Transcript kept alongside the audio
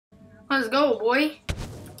Let's go, boy.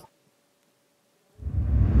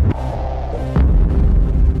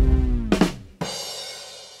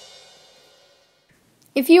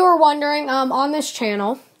 If you were wondering, on this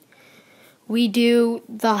channel, we do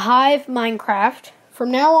the Hive Minecraft.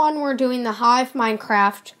 From now on, we're doing the Hive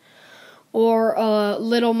Minecraft or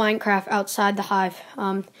little Minecraft outside the Hive.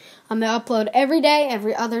 I'm going to upload every day,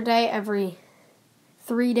 every other day, every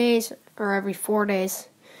 3 days, or every 4 days,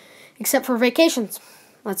 except for vacations.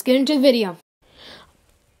 Let's get into the video.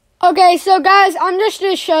 Okay, so guys, I'm just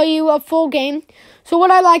going to show you a full game. So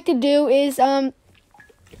what I like to do is, on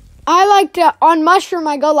Mushroom,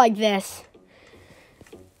 I go like this.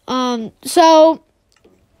 So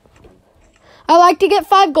I like to get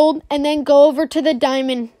 5 gold and then go over to the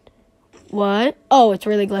diamond. What? Oh, it's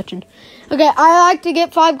really glitching. Okay, I like to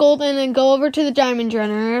get 5 gold and then go over to the diamond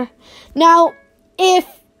generator. Now, if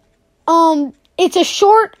it's a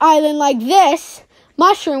short island like this,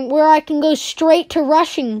 Mushroom, where I can go straight to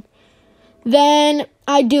rushing, then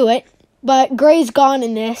I do it. But Gray's gone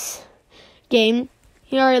in this game.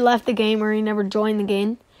 He already left the game, or he never joined the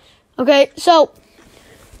game. Okay, so,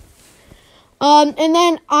 and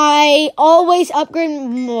then I always upgrade,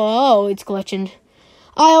 whoa, it's glitching.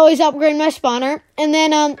 I always upgrade my spawner, and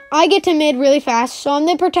then, I get to mid really fast, so I'm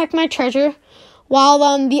going to protect my treasure, while,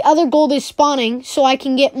 the other gold is spawning, so I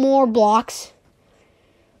can get more blocks.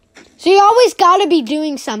 So you always gotta be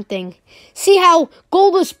doing something. See how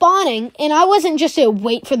gold was spawning, and I wasn't just to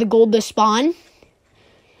wait for the gold to spawn.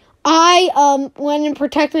 I went and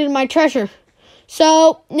protected my treasure.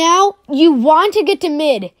 So now you want to get to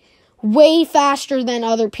mid way faster than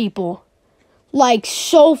other people. Like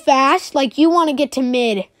so fast. Like you want to get to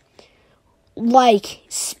mid like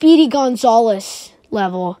Speedy Gonzalez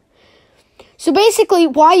level. So basically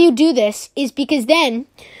why you do this is because then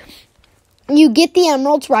you get the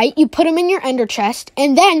emeralds right, you put them in your ender chest,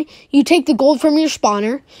 and then you take the gold from your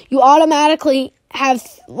spawner. You automatically have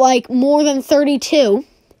like more than 32.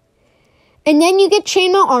 And then you get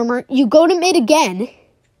chainmail armor, you go to mid again.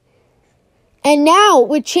 And now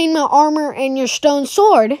with chainmail armor and your stone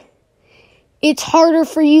sword, it's harder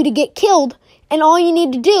for you to get killed, and all you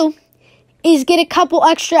need to do is get a couple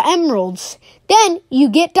extra emeralds. Then you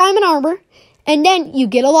get diamond armor, and then you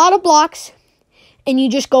get a lot of blocks, and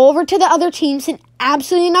you just go over to the other teams and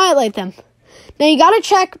absolutely annihilate them. Now, you gotta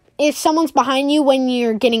check if someone's behind you when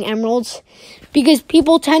you're getting emeralds, because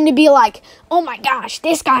people tend to be like, oh my gosh,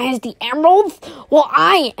 this guy has the emeralds? Well,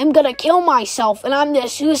 I am gonna kill myself, and I'm gonna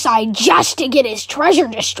suicide just to get his treasure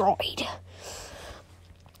destroyed.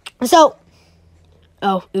 So,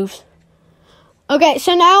 oh, oops. Okay,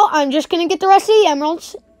 so now I'm just gonna get the rest of the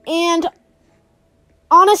emeralds, and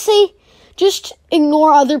honestly, just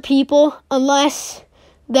ignore other people unless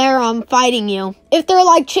they're fighting you. If they're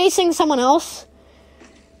like chasing someone else,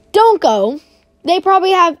 don't go. They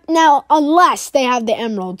probably have, now, unless they have the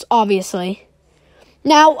emeralds, obviously.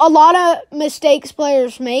 Now, a lot of mistakes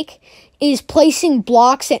players make is placing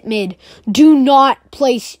blocks at mid. Do not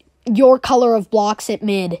place your color of blocks at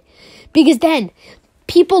mid. Because then,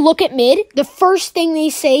 people look at mid, the first thing they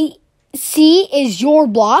see is your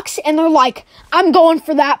blocks, and they're like, I'm going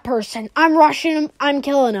for that person. I'm rushing him. I'm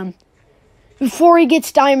killing him before he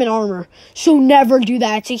gets diamond armor. So never do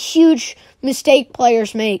that. It's a huge mistake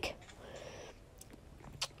players make.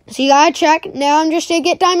 So you gotta check. Now I'm just gonna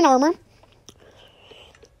get diamond armor.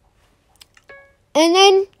 And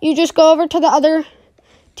then you just go over to the other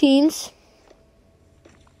teams.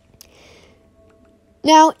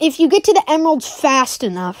 Now, if you get to the emeralds fast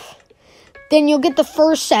enough, then you'll get the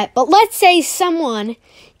first set. But let's say someone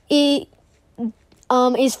is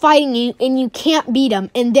fighting you and you can't beat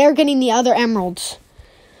them, and they're getting the other emeralds.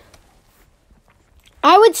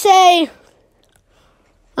 I would say,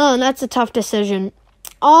 oh, that's a tough decision.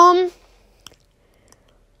 I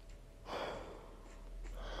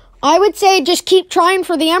would say just keep trying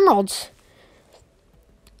for the emeralds.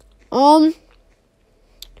 Yeah,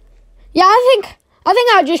 I think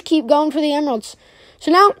I'll just keep going for the emeralds.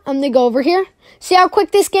 So now, I'm going to go over here. See how quick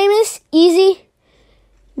this game is? Easy.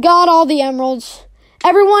 Got all the emeralds.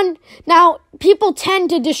 Everyone, now, people tend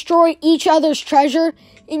to destroy each other's treasure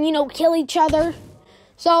and, kill each other.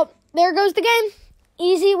 So, there goes the game.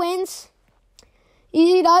 Easy wins.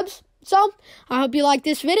 Easy dubs. So, I hope you like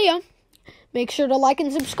this video. Make sure to like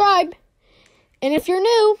and subscribe. And if you're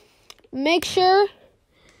new, make sure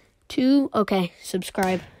to,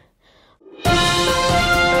 subscribe.